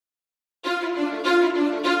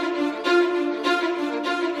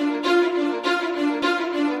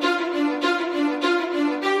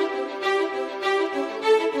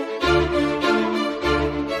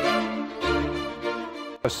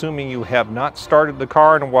assuming you have not started the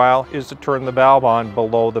car in a while, is to turn the valve on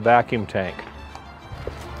below the vacuum tank.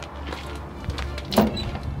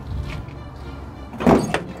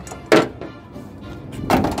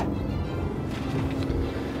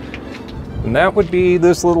 And that would be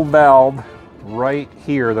this little valve right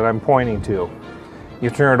here that I'm pointing to. You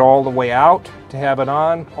turn it all the way out to have it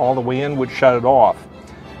on, all the way in would shut it off.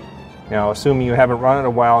 Now, assuming you haven't run it in a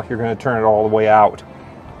while, you're going to turn it all the way out.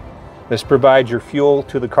 This provides your fuel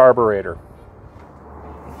to the carburetor.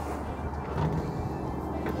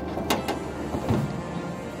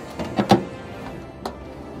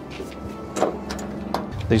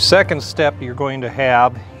 The second step you're going to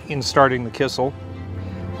have in starting the Kissel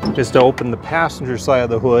is to open the passenger side of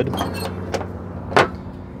the hood.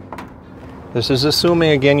 This is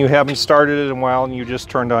assuming, again, you haven't started it in a while and you just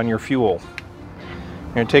turned on your fuel.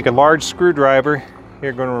 You're going to take a large screwdriver.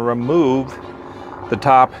 You're going to remove the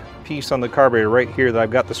top piece on the carburetor right here that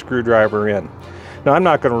I've got the screwdriver in. Now, I'm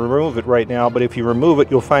not going to remove it right now, but if you remove it,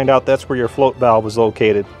 you'll find out that's where your float valve is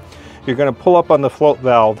located. You're going to pull up on the float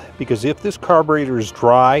valve because if this carburetor is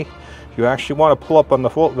dry, you actually want to pull up on the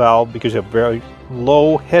float valve because you have very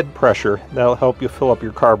low head pressure. That'll help you fill up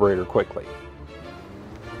your carburetor quickly.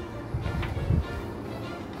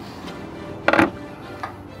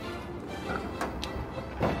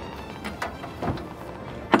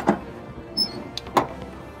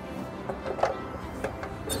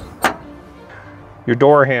 Your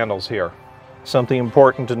door handles here. Something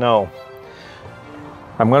important to know.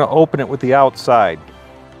 I'm going to open it with the outside.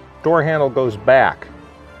 Door handle goes back.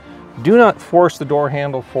 Do not force the door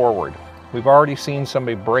handle forward. We've already seen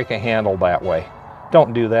somebody break a handle that way.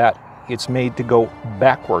 Don't do that. It's made to go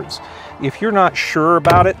backwards. If you're not sure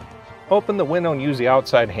about it, open the window and use the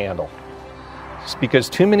outside handle. It's because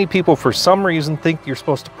too many people, for some reason, think you're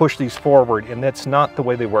supposed to push these forward, and that's not the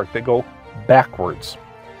way they work. They go backwards.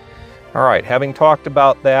 All right, having talked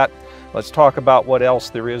about that, let's talk about what else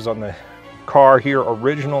there is on the car here,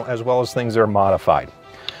 original as well as things that are modified.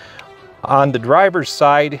 On the driver's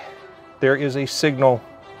side, there is a signal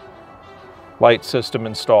light system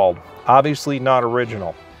installed. Obviously not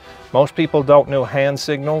original. Most people don't know hand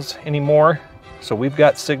signals anymore, so we've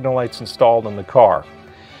got signal lights installed in the car.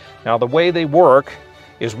 Now, the way they work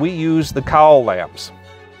is we use the cowl lamps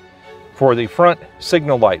for the front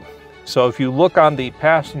signal light. So if you look on the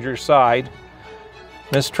passenger side,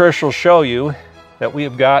 Miss Trish will show you that we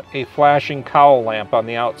have got a flashing cowl lamp on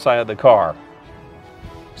the outside of the car.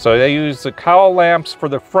 So they use the cowl lamps for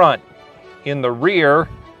the front. In the rear,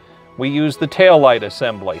 we use the tail light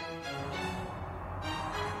assembly.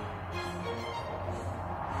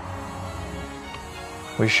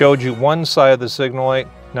 We showed you one side of the signal light.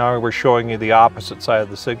 Now we're showing you the opposite side of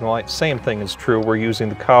the signal light. Same thing is true. We're using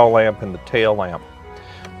the cowl lamp and the tail lamp.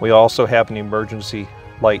 We also have an emergency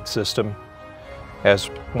light system, as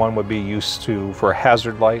one would be used to for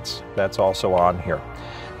hazard lights. That's also on here.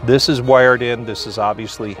 This is wired in. This is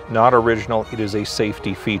obviously not original. It is a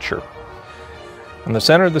safety feature. In the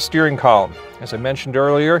center of the steering column, as I mentioned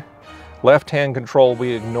earlier, left-hand control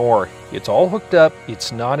we ignore. It's all hooked up.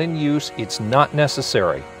 It's not in use. It's not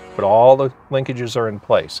necessary, but all the linkages are in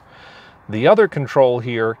place. The other control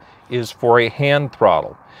here is for a hand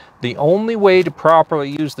throttle. The only way to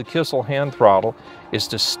properly use the Kissel hand throttle is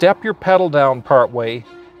to step your pedal down part way,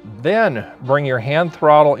 then bring your hand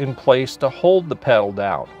throttle in place to hold the pedal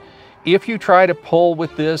down. If you try to pull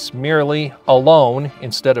with this merely alone,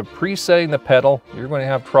 instead of presetting the pedal, you're going to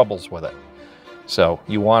have troubles with it. So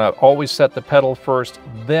you want to always set the pedal first,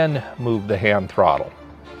 then move the hand throttle,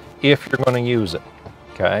 if you're going to use it,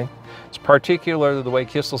 okay? It's particularly the way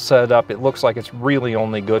Kissel set it up. It looks like it's really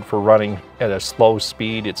only good for running at a slow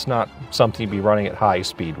speed. It's not something to be running at high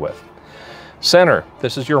speed with. Center,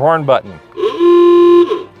 this is your horn button.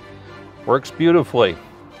 Works beautifully.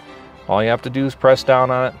 All you have to do is press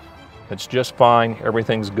down on it. It's just fine.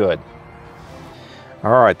 Everything's good.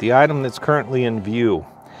 All right, the item that's currently in view,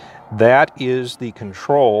 that is the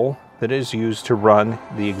control that is used to run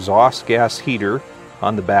the exhaust gas heater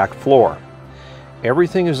on the back floor.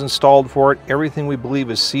 Everything is installed for it. Everything we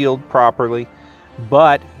believe is sealed properly,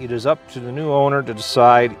 but it is up to the new owner to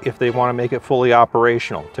decide if they want to make it fully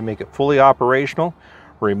operational. To make it fully operational,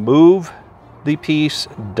 remove the piece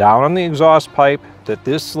down on the exhaust pipe that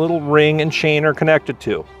this little ring and chain are connected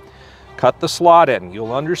to. Cut the slot in.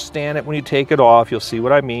 You'll understand it when you take it off. You'll see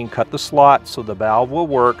what I mean. Cut the slot so the valve will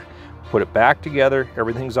work. Put it back together.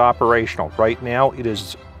 Everything's operational. Right now it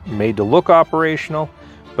is made to look operational,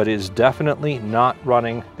 but it is definitely not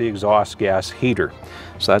running the exhaust gas heater.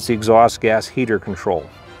 So that's the exhaust gas heater control.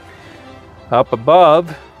 Up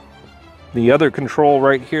above, the other control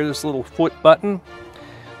right here, this little foot button,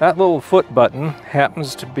 That little foot button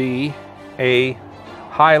happens to be a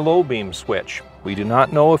high-low beam switch. We do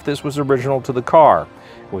not know if this was original to the car.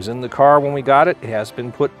 It was in the car when we got it. It has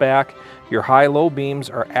been put back. Your high-low beams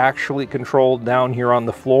are actually controlled down here on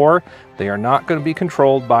the floor. They are not going to be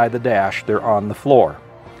controlled by the dash. They're on the floor.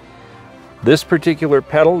 This particular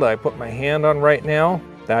pedal that I put my hand on right now,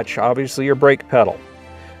 that's obviously your brake pedal.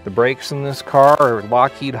 The brakes in this car are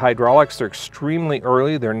Lockheed hydraulics. They're extremely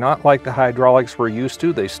early. They're not like the hydraulics we're used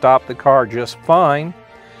to. They stop the car just fine,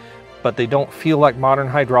 but they don't feel like modern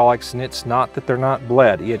hydraulics, and it's not that they're not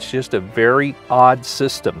bled. It's just a very odd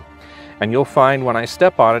system. And you'll find when I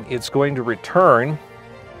step on it, it's going to return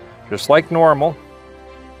just like normal,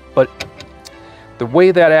 but the way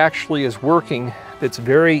that actually is working that's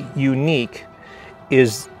very unique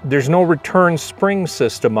is there's no return spring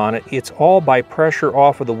system on it. It's all by pressure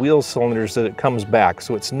off of the wheel cylinders that it comes back.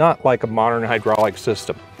 So it's not like a modern hydraulic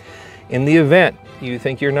system. In the event you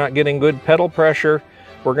think you're not getting good pedal pressure,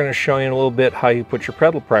 we're going to show you in a little bit how you put your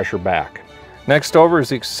pedal pressure back. Next over is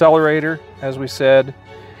the accelerator, as we said,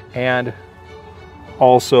 and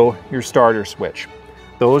also your starter switch.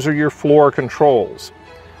 Those are your floor controls.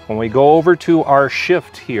 When we go over to our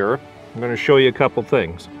shift here, I'm going to show you a couple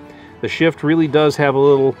things. The shift really does have a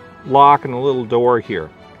little lock and a little door here.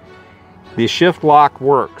 The shift lock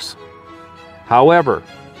works. However,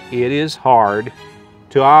 it is hard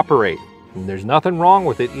to operate. And there's nothing wrong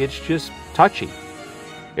with it, it's just touchy.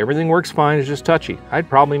 Everything works fine, it's just touchy. I'd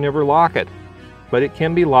probably never lock it, but it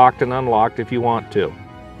can be locked and unlocked if you want to.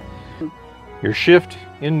 Your shift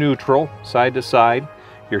in neutral, side to side.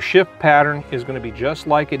 Your shift pattern is going to be just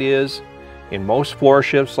like it is in most floor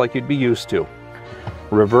shifts like you'd be used to.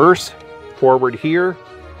 Reverse, forward here,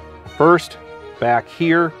 first, back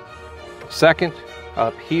here, second,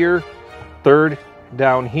 up here, third,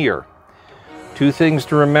 down here. Two things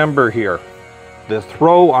to remember here. The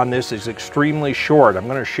throw on this is extremely short. I'm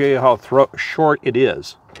going to show you how short it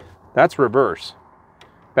is. That's reverse.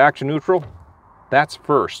 Back to neutral, that's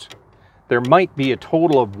first. There might be a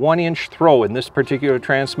total of 1-inch throw in this particular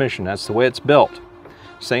transmission. That's the way it's built.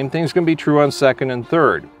 Same thing's going to be true on second and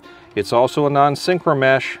third. It's also a non-synchro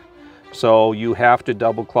mesh, so you have to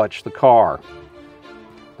double clutch the car.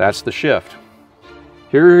 That's the shift.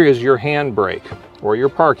 Here is your hand brake, or your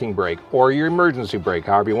parking brake, or your emergency brake,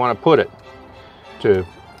 however you want to put it. To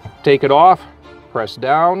take it off, press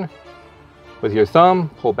down with your thumb,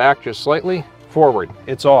 pull back just slightly, forward,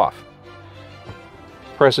 it's off.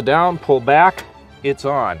 Press it down, pull back, it's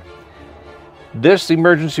on. This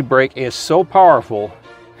emergency brake is so powerful,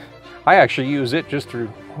 I actually use it just to,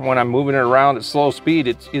 when I'm moving it around at slow speed,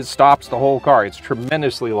 it stops the whole car. It's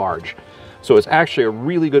tremendously large. So it's actually a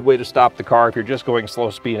really good way to stop the car if you're just going slow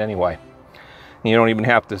speed anyway. And you don't even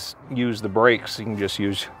have to use the brakes. You can just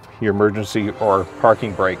use your emergency or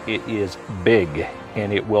parking brake. It is big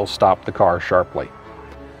and it will stop the car sharply.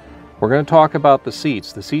 We're going to talk about the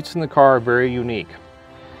seats. The seats in the car are very unique.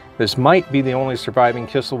 This might be the only surviving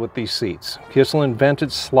Kissel with these seats. Kissel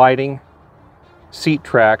invented sliding seat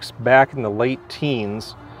tracks back in the late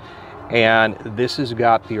teens, and this has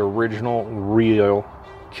got the original real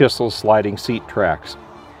Kissel sliding seat tracks.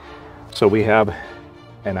 So we have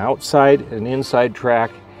an outside and inside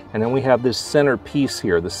track, and then we have this center piece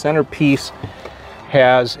here. The center piece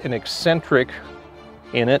has an eccentric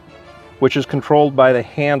in it, which is controlled by the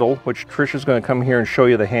handle, which Trisha's going to come here and show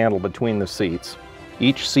you the handle between the seats.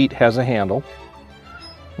 Each seat has a handle.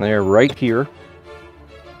 And they're right here.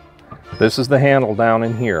 This is the handle down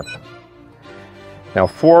in here. Now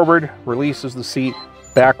forward releases the seat,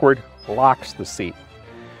 backward locks the seat.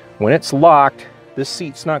 When it's locked, this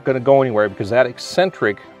seat's not going to go anywhere because that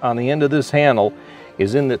eccentric on the end of this handle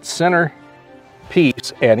is in that center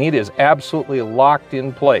piece and it is absolutely locked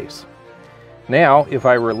in place. Now, if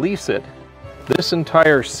I release it, this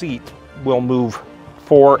entire seat will move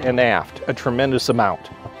fore and aft a tremendous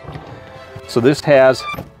amount. So this has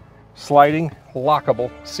sliding, lockable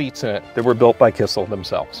seats in it that were built by Kissel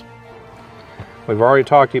themselves. We've already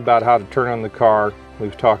talked to you about how to turn on the car.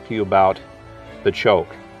 We've talked to you about the choke.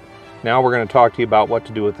 Now we're going to talk to you about what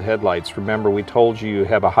to do with the headlights. Remember, we told you you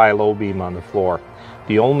have a high-low beam on the floor.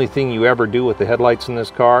 The only thing you ever do with the headlights in this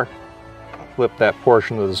car, flip that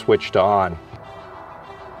portion of the switch to on.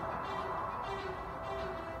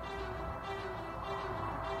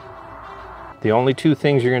 The only two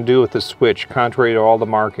things you're going to do with the switch, contrary to all the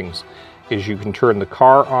markings, is you can turn the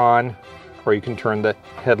car on or you can turn the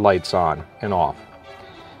headlights on and off.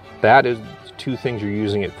 That is the two things you're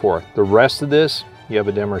using it for. The rest of this, you have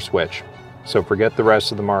a dimmer switch. So forget the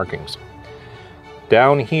rest of the markings.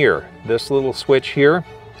 Down here, this little switch here,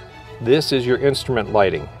 this is your instrument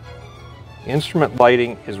lighting. Instrument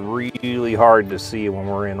lighting is really hard to see when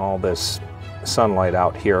we're in all this sunlight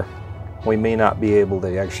out here. We may not be able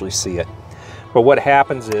to actually see it. But what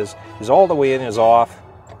happens is all the way in is off,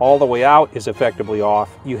 all the way out is effectively off.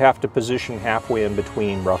 You have to position halfway in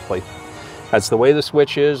between, roughly. That's the way the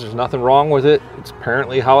switch is. There's nothing wrong with it. It's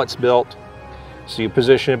apparently how it's built. So you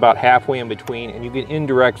position about halfway in between, and you get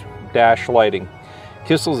indirect dash lighting.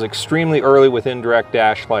 Kissel is extremely early with indirect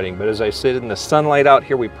dash lighting, but as I said, in the sunlight out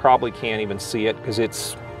here, we probably can't even see it because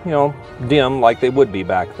it's, you know, dim like they would be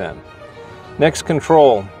back then. Next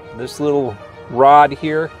control, this little rod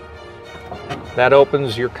here, that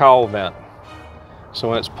opens your cowl vent. So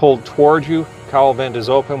when it's pulled towards you, the cowl vent is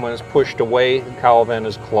open. When it's pushed away, the cowl vent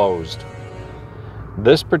is closed.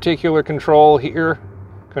 This particular control here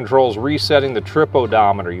controls resetting the trip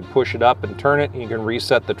odometer. You push it up and turn it, and you can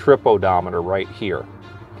reset the trip odometer right here.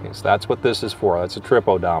 Okay, so that's what this is for. That's a trip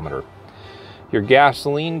odometer. Your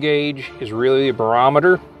gasoline gauge is really a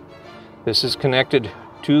barometer. This is connected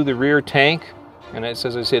to the rear tank, and it's,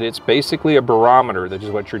 as I said, it's basically a barometer. That is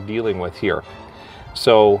what you're dealing with here.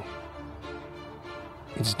 So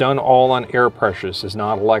it's done all on air pressure. This is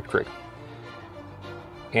not electric.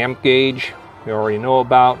 Amp gauge, we already know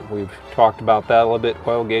about. We've talked about that a little bit.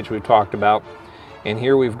 Oil gauge we've talked about. And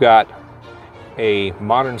here we've got a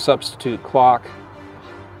modern substitute clock,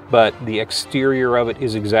 but the exterior of it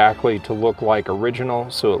is exactly to look like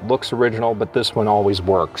original. So it looks original, but this one always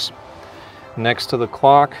works. Next to the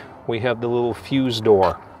clock, we have the little fuse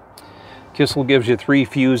door. Kissel gives you 3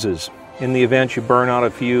 fuses. In the event you burn out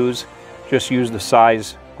a fuse, just use the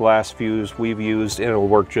size glass fuse we've used and it'll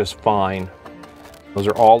work just fine. Those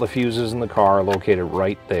are all the fuses in the car located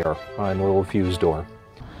right there on the little fuse door.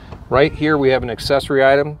 Right here we have an accessory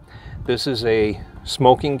item. This is a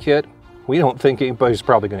smoking kit. We don't think anybody's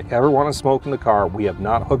probably going to ever want to smoke in the car. We have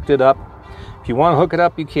not hooked it up. If you want to hook it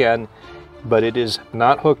up, you can, but it is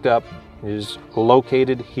not hooked up. It is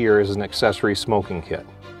located here as an accessory smoking kit.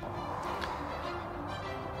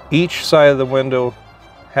 Each side of the window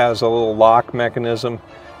has a little lock mechanism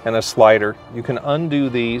and a slider. You can undo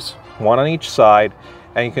these, one on each side,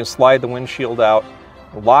 and you can slide the windshield out,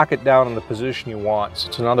 lock it down in the position you want. So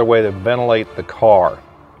it's another way to ventilate the car,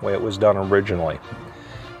 the way it was done originally.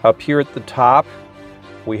 Up here at the top,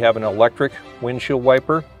 we have an electric windshield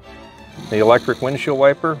wiper. The electric windshield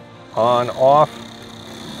wiper, on, off,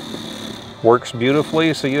 works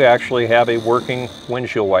beautifully, so you actually have a working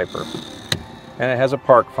windshield wiper. And it has a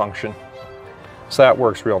park function, so that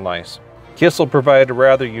works real nice. Kissel provided a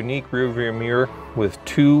rather unique rear view mirror with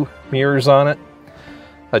 2 mirrors on it,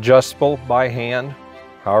 adjustable by hand,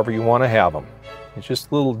 however you want to have them. It's just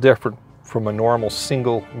a little different from a normal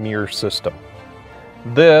single mirror system.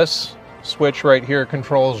 This switch right here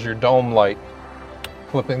controls your dome light.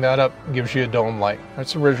 Flipping that up gives you a dome light.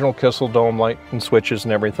 That's original Kissel dome light and switches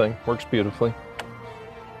and everything. Works beautifully.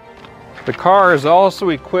 The car is also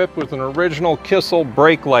equipped with an original Kissel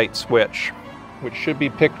brake light switch, which should be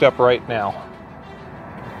picked up right now.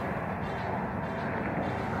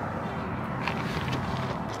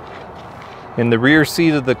 In the rear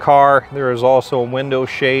seat of the car, there is also a window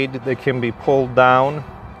shade that can be pulled down.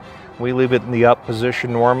 We leave it in the up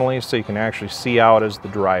position normally so you can actually see out as the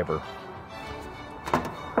driver.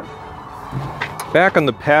 Back on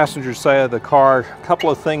the passenger side of the car, a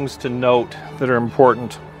couple of things to note that are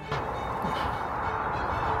important.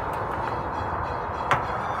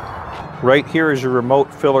 Right here is your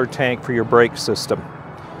remote filler tank for your brake system.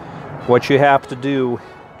 What you have to do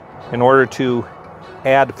in order to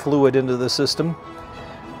add fluid into the system,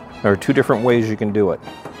 there are 2 different ways you can do it.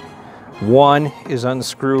 One is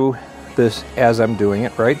unscrew this as I'm doing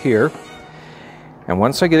it right here. And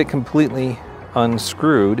once I get it completely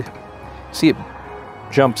unscrewed, see it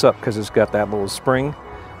jumps up because it's got that little spring.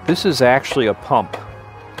 This is actually a pump.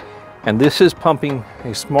 And this is pumping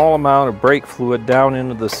a small amount of brake fluid down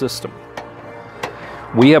into the system.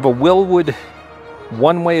 We have a Wilwood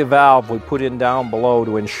one-way valve we put in down below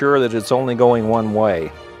to ensure that it's only going one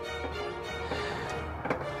way.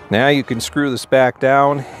 Now you can screw this back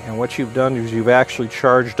down, and what you've done is you've actually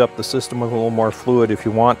charged up the system with a little more fluid if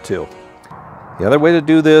you want to. The other way to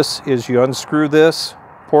do this is you unscrew this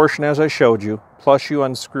portion as I showed you, plus you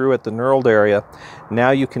unscrew at the knurled area.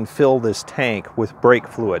 Now you can fill this tank with brake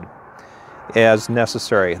fluid as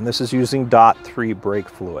necessary, and this is using .3 brake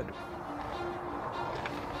fluid.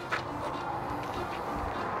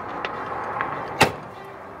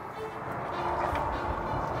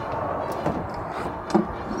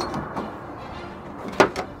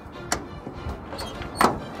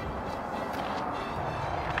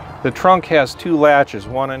 The trunk has 2 latches,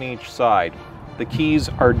 one on each side. The keys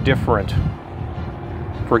are different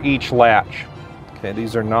for each latch. Okay,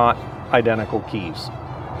 these are not identical keys.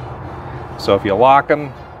 So if you lock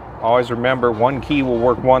them, always remember one key will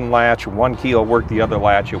work one latch, one key will work the other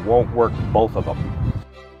latch. It won't work both of them.